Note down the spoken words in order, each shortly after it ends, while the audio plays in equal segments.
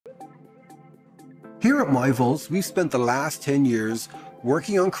Here at MyVolts, we've spent the last 10 years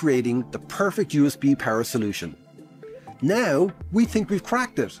working on creating the perfect USB power solution. Now, we think we've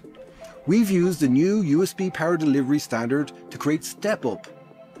cracked it. We've used the new USB power delivery standard to create Step Up,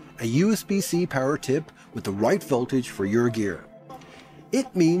 a USB-C power tip with the right voltage for your gear.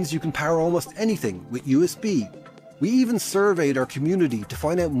 It means you can power almost anything with USB. We even surveyed our community to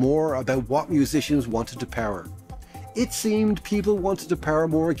find out more about what musicians wanted to power. It seemed people wanted to power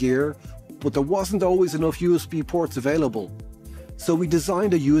more gear, but there wasn't always enough USB ports available. So we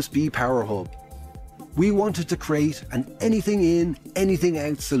designed a USB power hub. We wanted to create an anything in, anything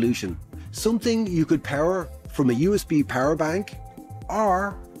out solution. Something you could power from a USB power bank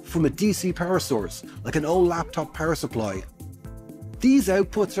or from a DC power source, like an old laptop power supply. These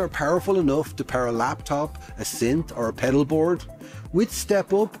outputs are powerful enough to power a laptop, a synth, or a pedal board. With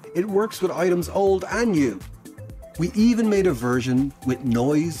Step Up, it works with items old and new. We even made a version with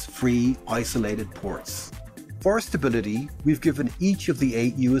noise-free isolated ports. For stability, we've given each of the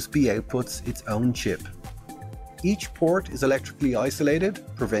 8 USB outputs its own chip. Each port is electrically isolated,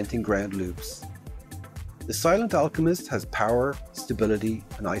 preventing ground loops. The Silent Alchemist has power, stability,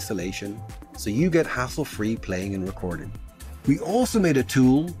 and isolation, so you get hassle-free playing and recording. We also made a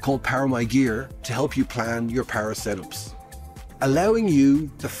tool called Power My Gear to help you plan your power setups, allowing you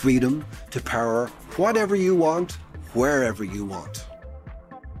the freedom to power whatever you want, wherever you want.